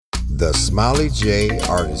The Smiley J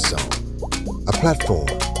Artist Zone, a platform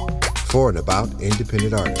for and about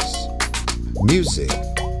independent artists, music,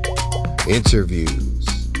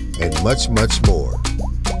 interviews, and much, much more.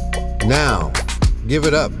 Now, give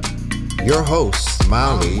it up, your host,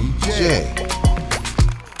 Smiley J.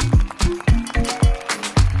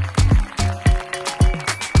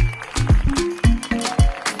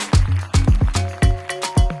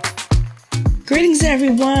 Greetings,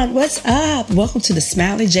 everyone. What's up? Welcome to the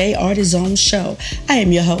Smiley J Artist Zone show. I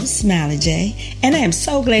am your host, Smiley J, and I am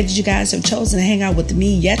so glad that you guys have chosen to hang out with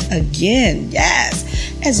me yet again. Yes.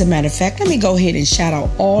 As a matter of fact, let me go ahead and shout out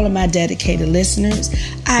all of my dedicated listeners.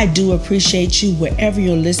 I do appreciate you wherever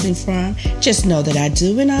you're listening from. Just know that I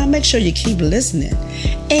do, and I'll make sure you keep listening.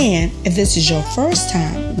 And if this is your first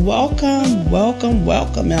time, welcome.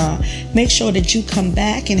 Make sure that you come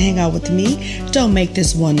back and hang out with me. Don't make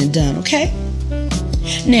this one and done, okay?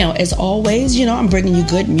 Now, as always, I'm bringing you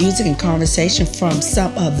good music and conversation from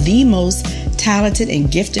some of the most talented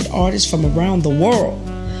and gifted artists from around the world.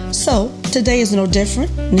 So, today is no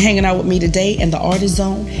different. And hanging out with me today in the Artist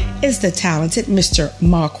Zone is the talented Mr.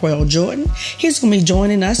 Marqueal Jordan. He's going to be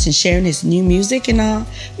joining us and sharing his new music, and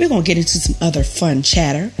we're going to get into some other fun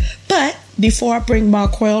chatter. But before I bring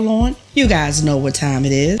Marqueal on, you guys know what time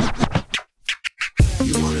it is.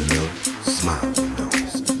 You want to know? Smile.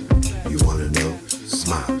 You want to know?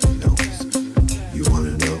 Smile. You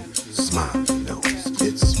want to know? Smile.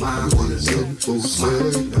 It's smile. You want to know?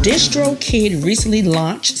 Smile. DistroKid recently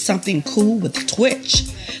launched something cool with Twitch.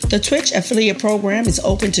 The Twitch affiliate program is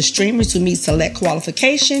open to streamers who meet select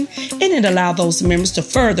qualification, and it allows those members to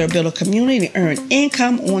further build a community and earn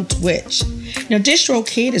income on Twitch. Now,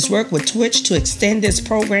 DistroKid has worked with Twitch to extend this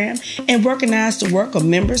program and recognize the work of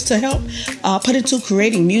members to help put into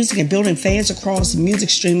creating music and building fans across music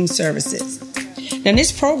streaming services. Now,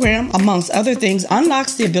 this program, amongst other things,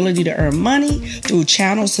 unlocks the ability to earn money through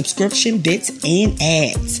channel subscription, bits, and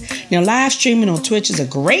ads. Now, live streaming on Twitch is a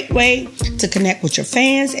great way to connect with your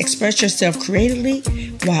fans, express yourself creatively,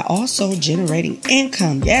 while also generating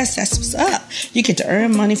income. Yes, that's what's up. You get to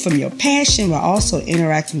earn money from your passion while also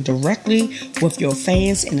interacting directly with your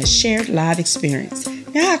fans in a shared live experience.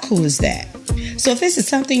 Now, how cool is that? So if this is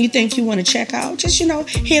something you think you want to check out, just,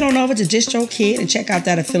 head on over to DistroKid and check out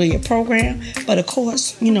that affiliate program. But of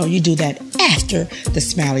course, you do that after the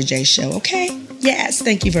Smiley J show, okay? Yes,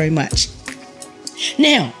 thank you very much.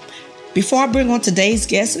 Now, before I bring on today's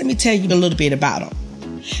guest, let me tell you a little bit about him.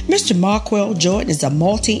 Mr. Marqueal Jordan is a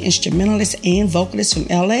multi-instrumentalist and vocalist from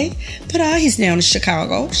LA, but he's now in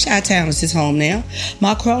Chicago. Chi-Town is his home now.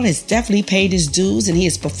 Marqueal has definitely paid his dues, and he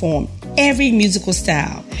has performed every musical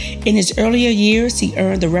style. In his earlier years, he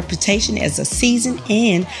earned the reputation as a seasoned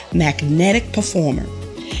and magnetic performer.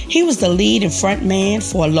 He was the lead and front man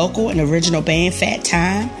for a local and original band, Fat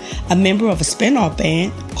Time, a member of a spin-off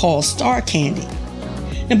band called Star Candy.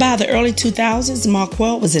 And by the early 2000s,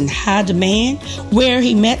 Marqueal was in high demand, where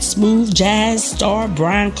he met smooth jazz star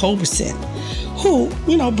Brian Culbertson, who,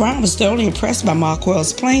 Brian was thoroughly impressed by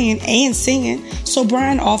Marqueal's playing and singing, so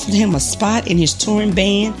Brian offered him a spot in his touring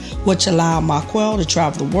band, which allowed Marqueal to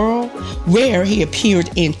travel the world, where he appeared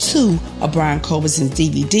in 2 of Brian Culbertson's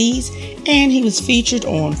DVDs, and he was featured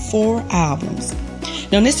on 4 albums.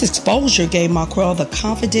 Now, this exposure gave Marqueal the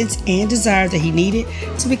confidence and desire that he needed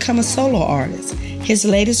to become a solo artist. His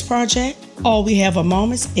latest project, All We Have Are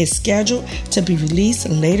Moments, is scheduled to be released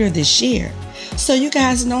later this year. So you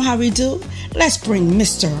guys know how we do. Let's bring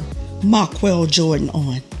Mr. Marqueal Jordan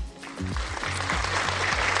on.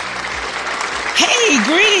 Hey,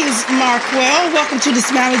 greetings, Marqueal. Welcome to the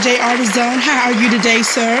Smiley J Artist Zone. How are you today,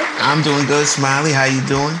 sir? I'm doing good, Smiley. How you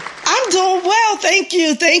doing? I'm doing well. Thank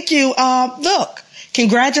you. Look,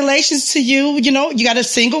 congratulations to you. You got a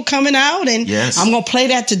single coming out, and yes. I'm going to play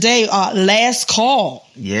that today, Last Call.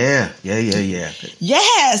 Yeah.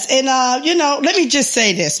 Yes, and, let me just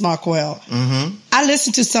say this, Marqueal. Mm-hmm. I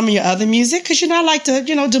listened to some of your other music because, I like to,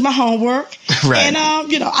 do my homework. Right. And,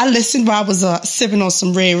 I listened while I was sipping on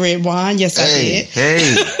some red wine. Yes, I did.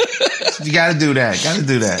 Hey, you got to do that.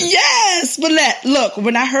 Yes, but look,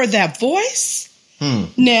 when I heard that voice,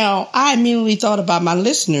 now I immediately thought about my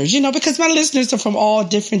listeners, because my listeners are from all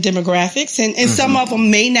different demographics, and some of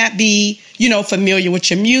them may not be, familiar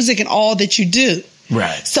with your music and all that you do.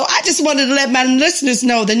 Right. So I just wanted to let my listeners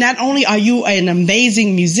know that not only are you an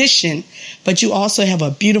amazing musician, but you also have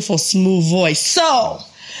a beautiful, smooth voice. So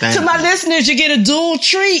to my listeners, you get a dual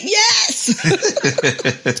treat. Yes.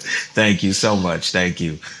 Thank you so much. Thank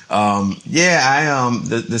you.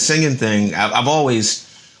 The singing thing, I've always,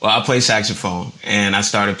 I play saxophone, and I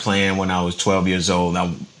started playing when I was 12 years old.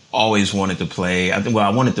 I always wanted to play. I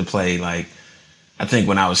wanted to play like I think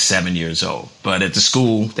when I was 7 years old. But at the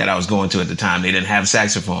school that I was going to at the time, they didn't have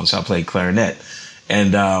saxophone, so I played clarinet.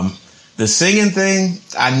 And the singing thing,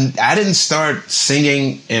 I didn't start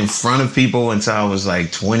singing in front of people until I was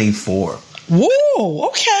like 24. Whoa,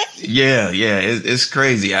 okay. Yeah, it's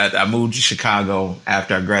crazy. I moved to Chicago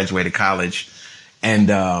after I graduated college,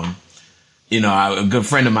 and a good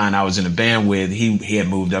friend of mine I was in a band with, he had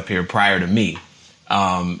moved up here prior to me,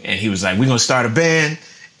 and he was like, "We're gonna start a band,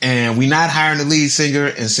 and we're not hiring a lead singer,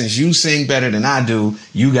 and since you sing better than I do,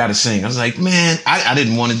 you got to sing." I was like, "Man, I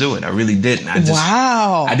didn't want to do it. I really didn't.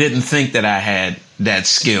 Wow. I didn't think that I had that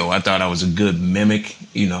skill. I thought I was a good mimic,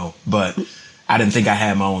 but I didn't think I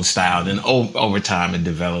had my own style. Then over time it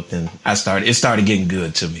developed, and it started getting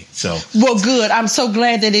good to me. So, well, good. I'm so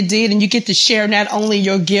glad that it did, and you get to share not only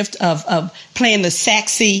your gift of playing the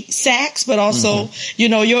sax, but also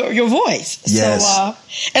your voice. Yes. So,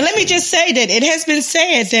 and let me just say that it has been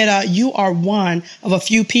said that you are one of a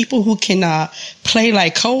few people who can play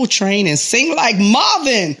like Coltrane and sing like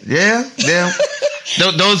Marvin. Yeah.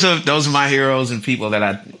 Those are my heroes and people that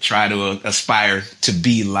I try to aspire to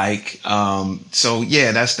be like. So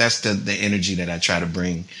yeah, that's the energy that I try to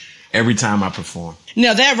bring every time I perform.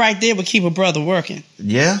 Now that right there would keep a brother working.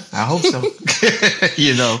 Yeah, I hope so.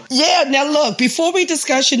 Yeah. Now look, before we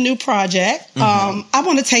discuss your new project, I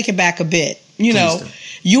want to take it back a bit.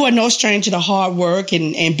 You are no stranger to hard work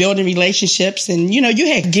and building relationships, and you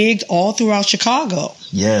had gigged all throughout Chicago.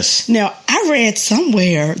 Yes. Now I read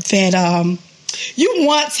somewhere that you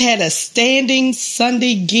once had a standing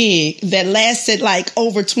Sunday gig that lasted like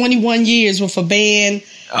over 21 years with a band.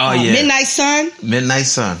 Oh, yeah. Midnight Sun? Midnight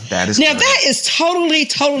Sun. That is now, correct. That is totally,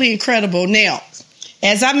 totally incredible. Now,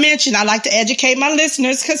 as I mentioned, I like to educate my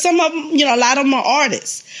listeners because some of them, a lot of them are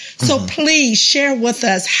artists. So please share with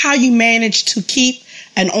us how you managed to keep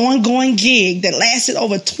an ongoing gig that lasted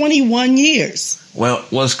over 21 years. Well,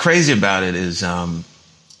 what's crazy about it is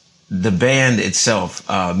the band itself,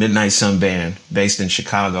 Midnight Sun Band, based in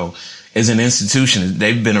Chicago, is an institution.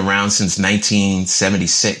 They've been around since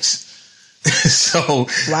 1976. So,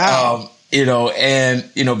 wow.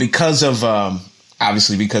 Because of,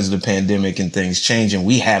 obviously because of the pandemic and things changing,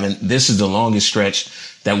 this is the longest stretch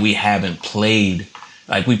that we haven't played.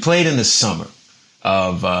 Like we played in the summer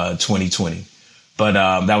of 2020, but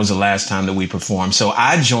that was the last time that we performed. So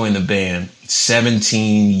I joined the band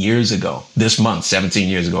 17 years ago, this month, 17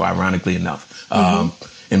 years ago, ironically enough,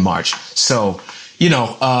 in March. So,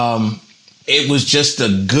 it was just a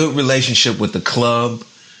good relationship with the club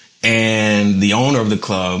and the owner of the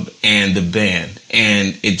club and the band.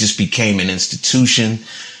 And it just became an institution.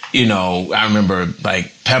 I remember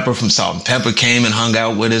like Pepper from Salt and Pepper came and hung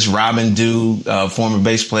out with us. Robin Dew, former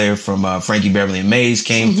bass player from Frankie Beverly and Mays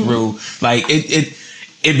came through. Like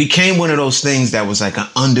it became one of those things that was like an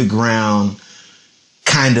underground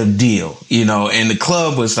kind of deal, and the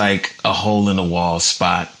club was like a hole in the wall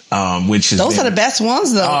spot. Which is those are the best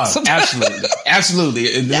ones, though.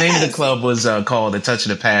 Absolutely. The name of the club was called The Touch of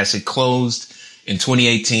the Past. It closed in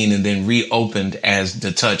 2018 and then reopened as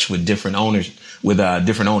The Touch with different owners, with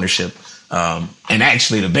different ownership. And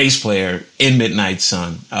actually, the bass player in Midnight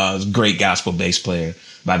Sun, a great gospel bass player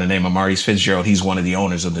by the name of Maurice Fitzgerald. He's one of the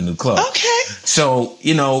owners of the new club. Okay. So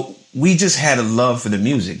we just had a love for the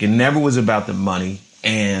music. It never was about the money.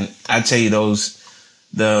 And I tell you,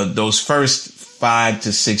 those first 5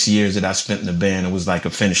 to 6 years that I spent in the band, it was like a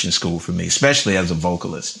finishing school for me, especially as a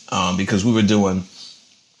vocalist, because we were doing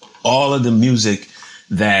all of the music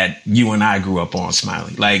that you and I grew up on,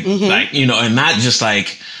 Smiley, and not just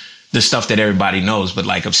like the stuff that everybody knows, but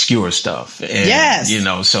like obscure stuff. And, yes.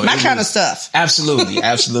 So my kind of stuff. Absolutely.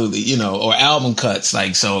 Or album cuts.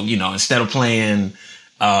 Like, so, instead of playing,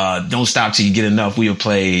 Don't Stop Till You Get Enough, we would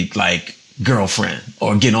play like Girlfriend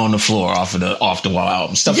or Get on the Floor off the Wall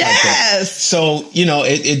album, stuff like that. So,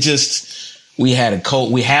 it just, we have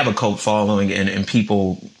a cult following and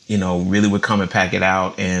people, really would come and pack it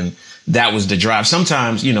out. And that was the drive.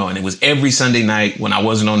 Sometimes, and it was every Sunday night when I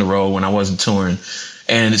wasn't on the road, when I wasn't touring.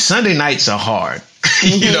 And Sunday nights are hard,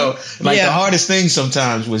 the hardest thing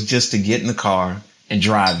sometimes was just to get in the car and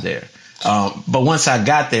drive there. But once I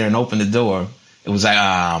got there and opened the door, it was like,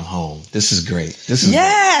 I'm home. This is great.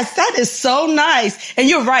 Yes, that is so nice. And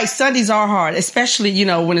you're right. Sundays are hard, especially,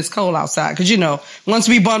 when it's cold outside. Cause once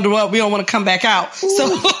we bundle up, we don't want to come back out.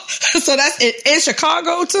 So that's it in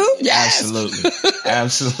Chicago too. Yes.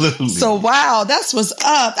 Absolutely. So, wow, that's what's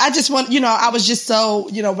up. I just want, I was just so,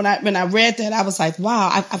 when I read that, I was like, wow,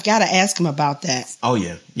 I've got to ask him about that. Oh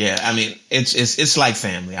yeah. Yeah. I mean, it's like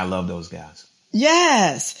family. I love those guys.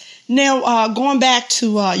 Yes. Now, going back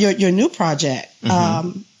to your new project,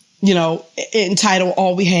 entitled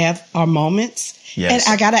All We Have Are Moments. Yes.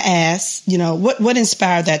 And I got to ask, what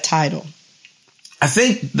inspired that title? I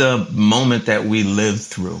think the moment that we lived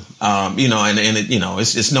through,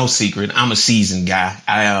 it's no secret. I'm a seasoned guy.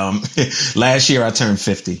 Last year I turned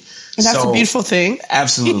 50. And that's a beautiful thing.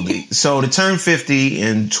 Absolutely. So to turn 50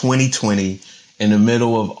 in 2020, in the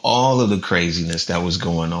middle of all of the craziness that was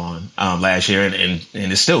going on last year, and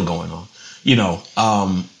it's still going on,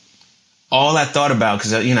 all I thought about,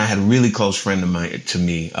 because I had a really close friend to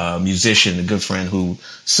me, a musician, a good friend who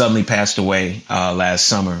suddenly passed away last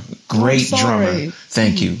summer. Great drummer.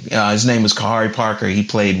 Thank you. His name was Kahari Parker. He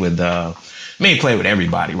played with he played with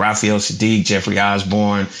everybody. Raphael Sadiq, Jeffrey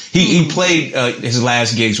Osborne. He played his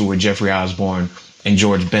last gigs were with Jeffrey Osborne and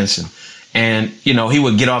George Benson. And, he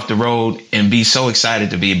would get off the road and be so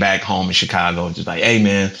excited to be back home in Chicago. Just like, hey,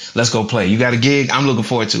 man, let's go play. You got a gig? I'm looking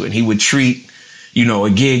forward to it. And he would treat, a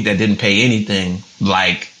gig that didn't pay anything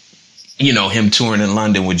like, him touring in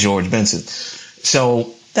London with George Benson.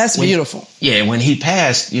 So that's beautiful. Yeah. When he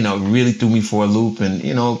passed, it really threw me for a loop. And,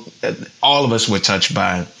 all of us were touched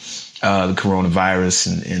by the coronavirus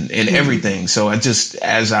and everything. So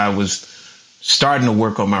as I was starting to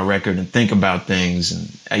work on my record and think about things,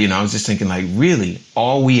 and I was just thinking, like, really,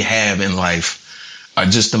 all we have in life are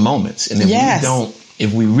just the moments. And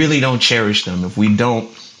if we really don't cherish them, if we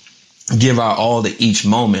don't give our all to each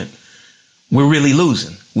moment, we're really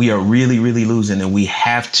losing. We are really, really losing, and we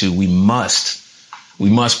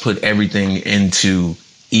must put everything into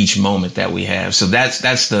each moment that we have. So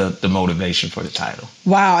that's the motivation for the title.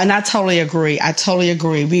 Wow. And I totally agree.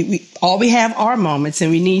 We all we have are moments, and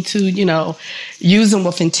we need to, use them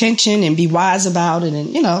with intention and be wise about it.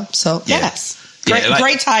 And, yes.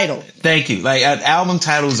 Great title. Thank you. Like, album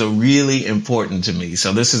titles are really important to me.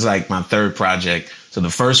 So this is like my third project. So the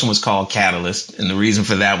first one was called Catalyst. And the reason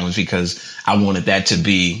for that one was because I wanted that to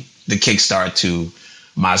be the kickstart to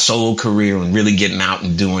my solo career and really getting out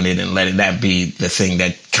and doing it and letting that be the thing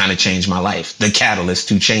that kind of changed my life, the catalyst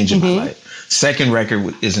to changing my life. Second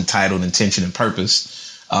record is entitled Intention and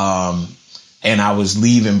Purpose. And I was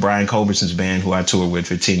leaving Brian Culberson's band, who I toured with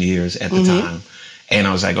for 10 years at the time. And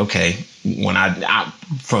I was like, okay, when I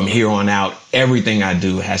from here on out, everything I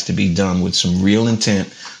do has to be done with some real intent,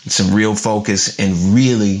 some real focus, and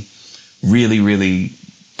really, really, really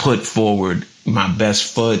put forward my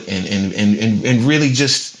best foot and really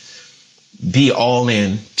just be all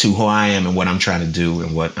in to who I am and what I'm trying to do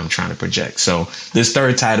and what I'm trying to project. So this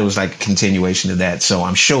third title is like a continuation of that. So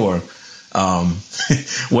I'm sure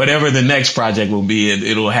whatever the next project will be,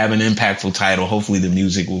 it'll have an impactful title. Hopefully the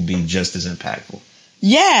music will be just as impactful.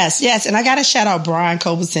 Yes. And I got to shout out Brian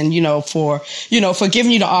Culberson, for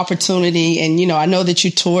giving you the opportunity. And, I know that you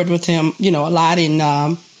toured with him, a lot you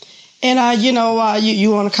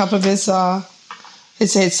on a couple of his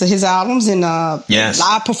albums and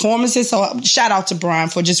live performances. So shout out to Brian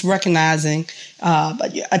for just recognizing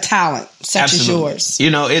a talent such as yours.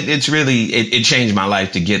 It's really it changed my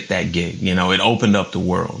life to get that gig. It opened up the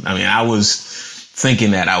world. I mean, I was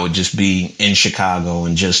thinking that I would just be in Chicago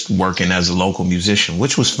and just working as a local musician,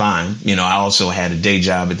 which was fine. I also had a day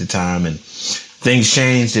job at the time, and things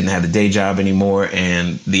changed. Didn't have the day job anymore,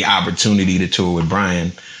 and the opportunity to tour with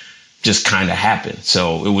Brian just kind of happened.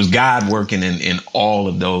 So it was God working in all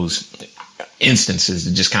of those instances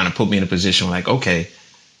that just kind of put me in a position like, okay,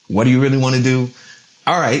 what do you really want to do?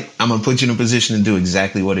 All right, I'm going to put you in a position to do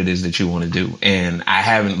exactly what it is that you want to do. And I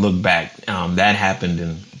haven't looked back. That happened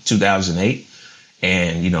in 2008.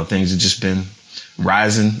 And, things have just been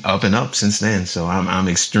rising up and up since then. So I'm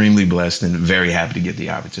extremely blessed and very happy to get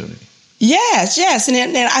the opportunity. Yes.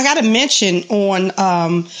 And I got to mention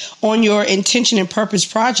on your Intention and Purpose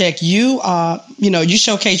project, you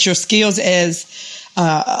showcase your skills as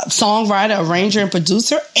songwriter, arranger, and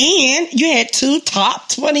producer, and you had 2 top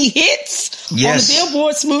 20 hits on the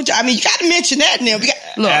Billboard Smooth. I mean, you got to mention that now.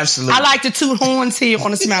 Look, absolutely. I like to toot horns here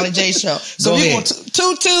on the Smiley J Show. So we want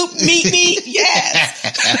toot, meet.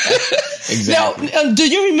 Yes. Exactly. Now, do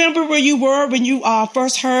you remember where you were when you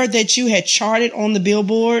first heard that you had charted on the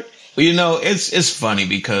Billboard? Well, it's funny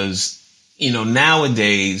because,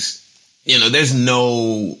 nowadays, there's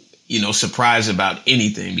no, surprise about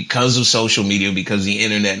anything because of social media, because of the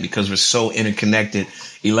internet, because we're so interconnected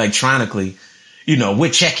electronically,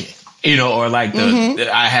 we're checking, or like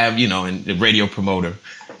I have, the radio promoter,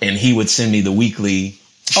 and he would send me the weekly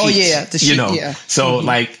sheets, the sheet, yeah. So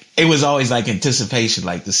like, it was always like anticipation,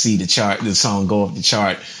 like to see the song go up the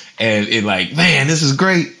chart. And it like, man, this is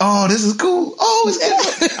great. Oh, this is cool. Oh, it's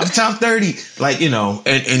good. I'm top 30. Like,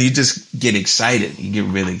 and you just get excited. You get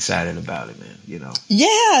really excited about it, man. you know.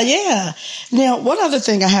 Yeah. Now, one other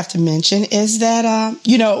thing I have to mention is that,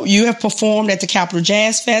 you have performed at the Capitol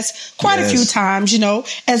Jazz Fest quite a few times,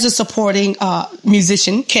 as a supporting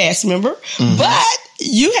musician, cast member. Mm-hmm. But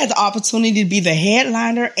you had the opportunity to be the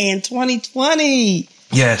headliner in 2020.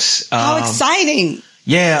 Yes. How exciting.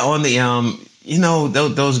 Yeah, on the,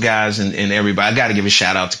 those guys and everybody. I got to give a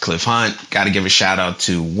shout out to Cliff Hunt. Got to give a shout out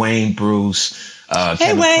to Wayne Bruce.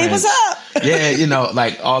 Hey, Wayne, Prince. What's up? Yeah,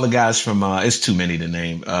 like all the guys from, it's too many to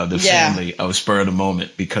name, the family of Spur of the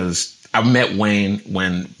Moment, because I met Wayne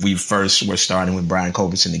when we first were starting with Brian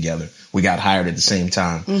Culbertson together. We got hired at the same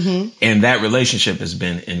time. Mm-hmm. And that relationship has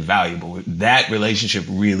been invaluable. That relationship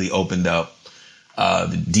really opened up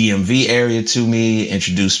the DMV area to me,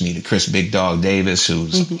 introduced me to Chris Big Dog Davis,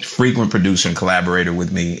 who's a frequent producer and collaborator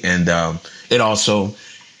with me. And it also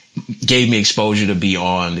gave me exposure to be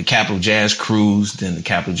on the Capitol Jazz Cruise, then the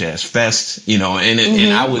Capitol Jazz Fest, and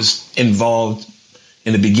I was involved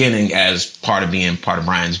in the beginning as part of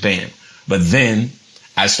Brian's band. But then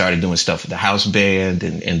I started doing stuff with the house band,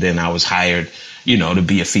 and then I was hired, to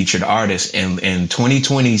be a featured artist. And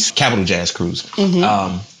 2020's Capitol Jazz Cruise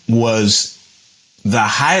was the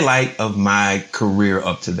highlight of my career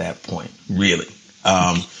up to that point, really.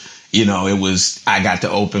 I got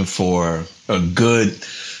to open for a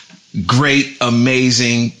great,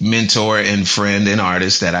 amazing mentor and friend and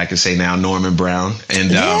artist that I can say now, Norman Brown.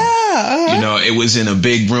 And, it was in a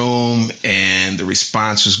big room and the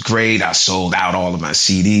response was great. I sold out all of my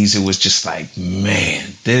CDs. It was just like, man,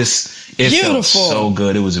 it felt so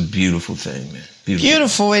good. It was a beautiful thing, man.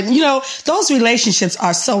 Beautiful. And, those relationships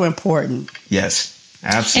are so important. Yes,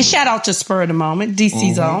 absolutely. And shout out to Spur of the Moment,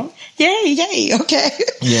 DC Zone. Yay. Okay.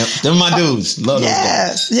 Yep. They're my dudes. Love those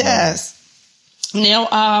guys. Yes.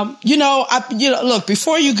 Now, look,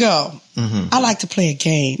 before you go, I like to play a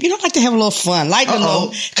game. I like to have a little fun,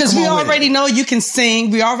 because we already know you can sing.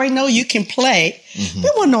 We already know you can play. We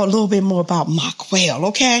want to know a little bit more about Marqueal,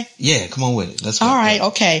 okay? Yeah, come on with it. Let's go. All right,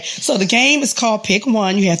 okay. So the game is called Pick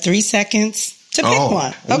One. You have 3 seconds to pick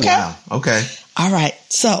one, okay? Wow. Okay. All right,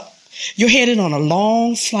 so you're headed on a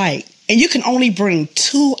long flight, and you can only bring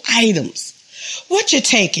 2 items. What you're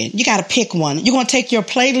taking, you got to pick one. You're going to take your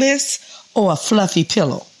playlist or a fluffy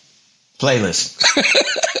pillow? Playlist.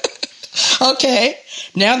 Okay.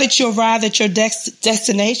 Now that you arrived at your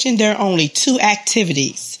destination, there are only 2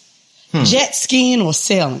 activities. Jet skiing or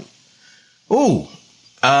sailing? Ooh.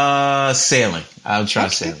 Sailing. I'll try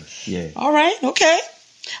sailing. Yeah. All right. Okay.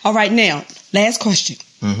 All right. Now, last question.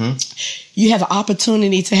 You have an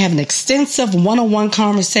opportunity to have an extensive one-on-one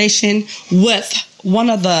conversation with one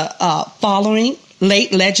of the following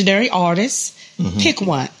late legendary artists. Pick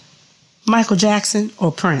one. Michael Jackson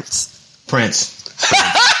or Prince? Prince.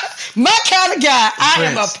 My kind of guy. I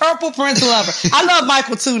am a purple Prince lover. I love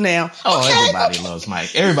Michael too now. Everybody loves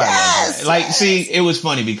Mike. Everybody loves Mike. See, it was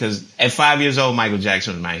funny because at 5 years old, Michael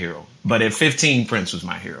Jackson was my hero. But at 15, Prince was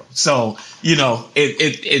my hero. So,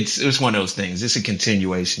 it's one of those things. It's a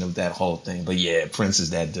continuation of that whole thing. But yeah, Prince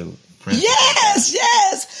is that dude.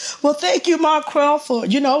 Yes. Well, thank you, Marqueal, for,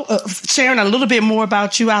 sharing a little bit more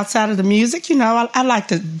about you outside of the music. I like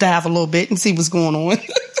to dive a little bit and see what's going on.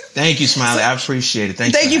 Thank you, Smiley. I appreciate it.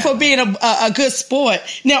 Thank you for being a good sport.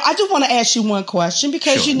 Now, I do want to ask you one question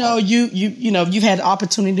because, you've had the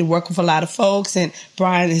opportunity to work with a lot of folks, and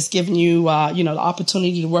Brian has given you, the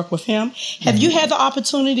opportunity to work with him. Have you had the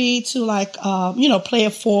opportunity to, play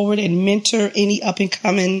it forward and mentor any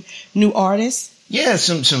up-and-coming new artists? Yeah,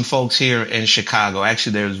 some folks here in Chicago.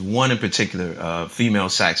 Actually, there's one in particular, female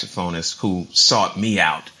saxophonist who sought me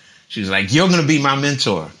out. She was like, "You're going to be my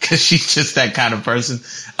mentor," because she's just that kind of person.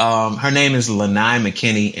 Her name is Lanai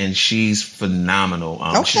McKinney, and she's phenomenal.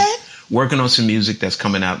 She's working on some music that's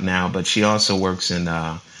coming out now, but she also works in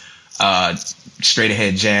Straight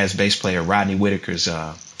Ahead Jazz bass player Rodney Whitaker's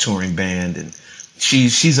touring band, and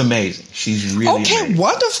she's amazing. She's really amazing.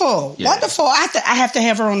 Wonderful. I have to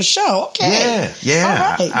have her on the show. Okay.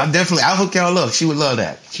 Yeah. All right. I'll hook y'all up. She would love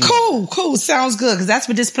that. Cool. Sounds good, because that's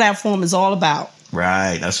what this platform is all about.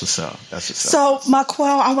 Right. That's what's up. So, Marqueal,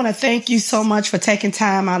 I want to thank you so much for taking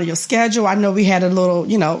time out of your schedule. I know we had a little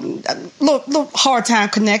hard time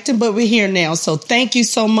connecting, but we're here now. So thank you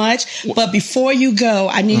so much. But before you go,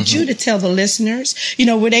 I need you to tell the listeners,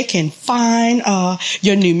 where they can find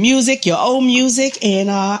your new music, your old music, and,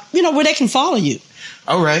 where they can follow you.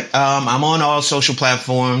 All right. I'm on all social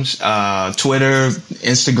platforms, Twitter,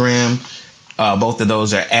 Instagram. Both of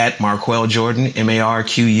those are at Marqueal Jordan,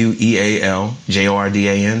 MarquealJordan.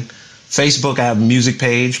 Facebook, I have a music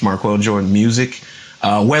page, Marqueal Jordan Music.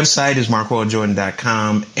 Website is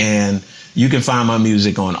marquealjordan.com, and you can find my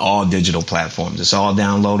music on all digital platforms. It's all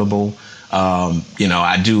downloadable.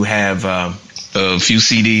 I do have a few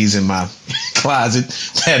CDs in my closet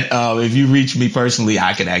that if you reach me personally,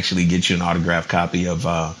 I could actually get you an autographed copy of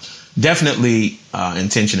definitely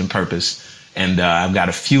Intention and Purpose. And I've got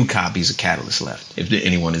a few copies of Catalyst left if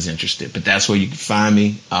anyone is interested. But that's where you can find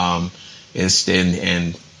me.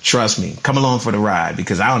 And trust me, come along for the ride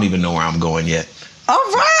because I don't even know where I'm going yet. All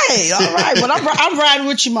right. Well, I'm riding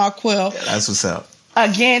with you, Marqueal. That's what's up.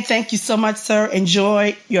 Again, thank you so much, sir.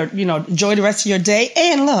 Enjoy the rest of your day.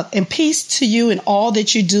 And look, and peace to you and all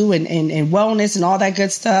that you do and wellness and all that good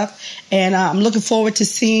stuff. And I'm looking forward to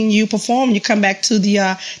seeing you perform when you come back to the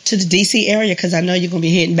DC area because I know you're going to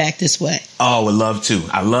be heading back this way. Oh, would love to.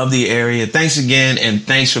 I love the area. Thanks again, and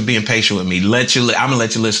thanks for being patient with me. I'm going to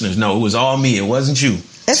let your listeners know it was all me. It wasn't you.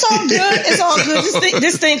 It's all good. It's all good.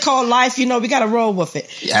 This thing called life, we got to roll with it.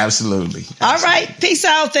 Absolutely. All right. Peace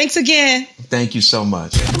out. Thanks again. Thank you so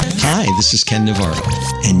much. Hi, this is Ken Navarro,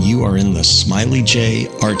 and you are in the Smiley J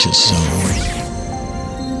Artist Zone.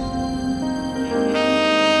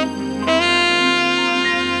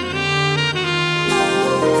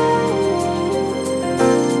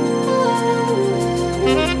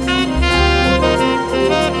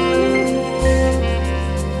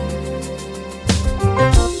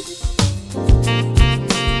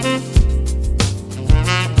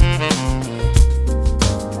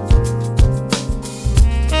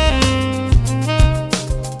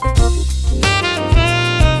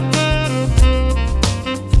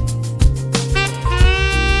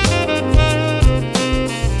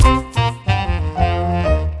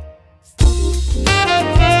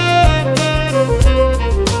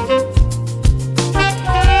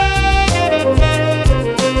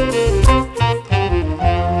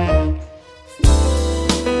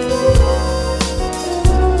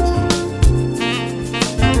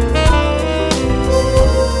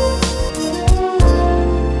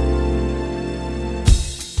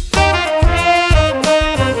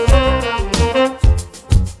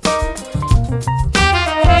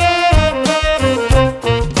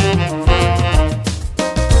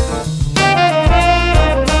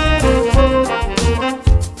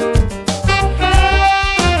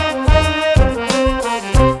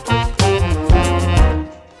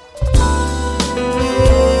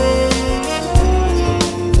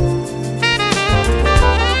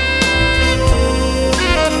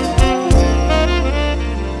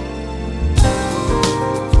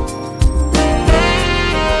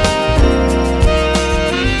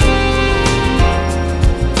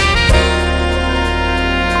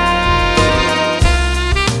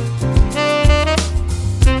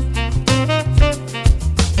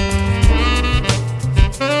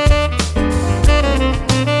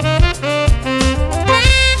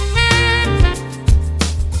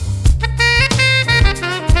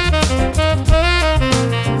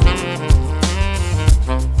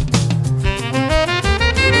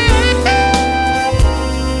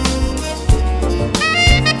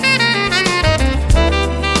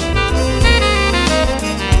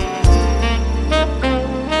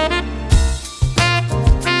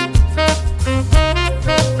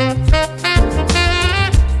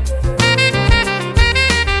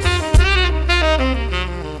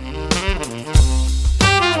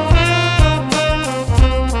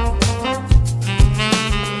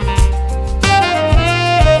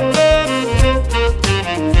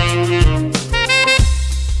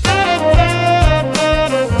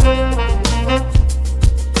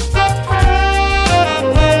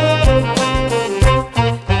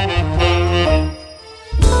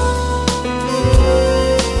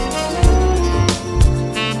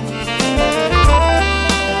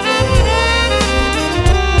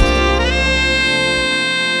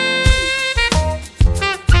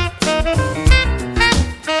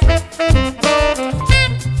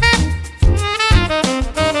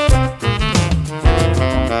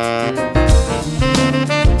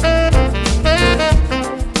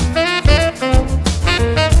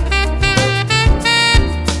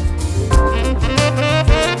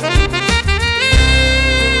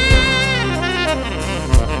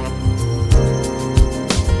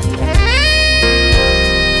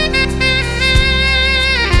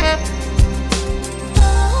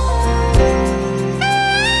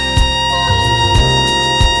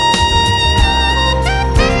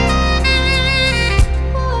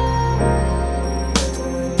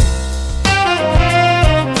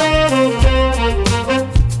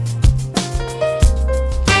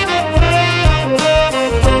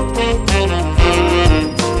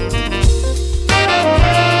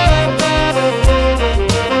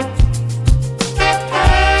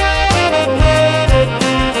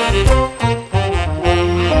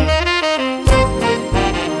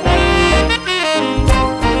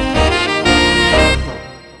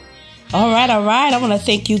 right, I want to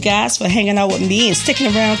thank you guys for hanging out with me and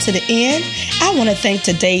sticking around to the end. I want to thank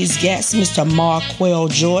today's guest, Mr. Marqueal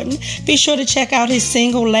Jordan. Be sure to check out his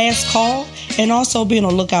single, Last Call, and also be on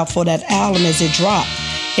the lookout for that album as it dropped,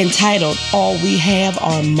 entitled All We Have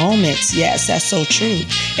Are Moments. Yes, that's so true.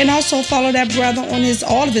 And also follow that brother on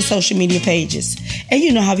all of his social media pages. And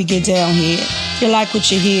you know how we get down here. You like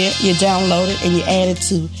what you hear, you download it, and you add it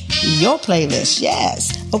to your playlist.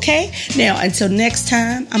 Yes. Okay? Now, until next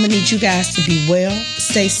time, I'm going to need you guys to be well,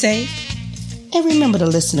 stay safe, and remember to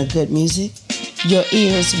listen to good music. Your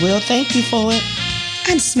ears will thank you for it.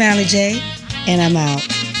 I'm Smiley J, and I'm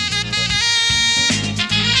out.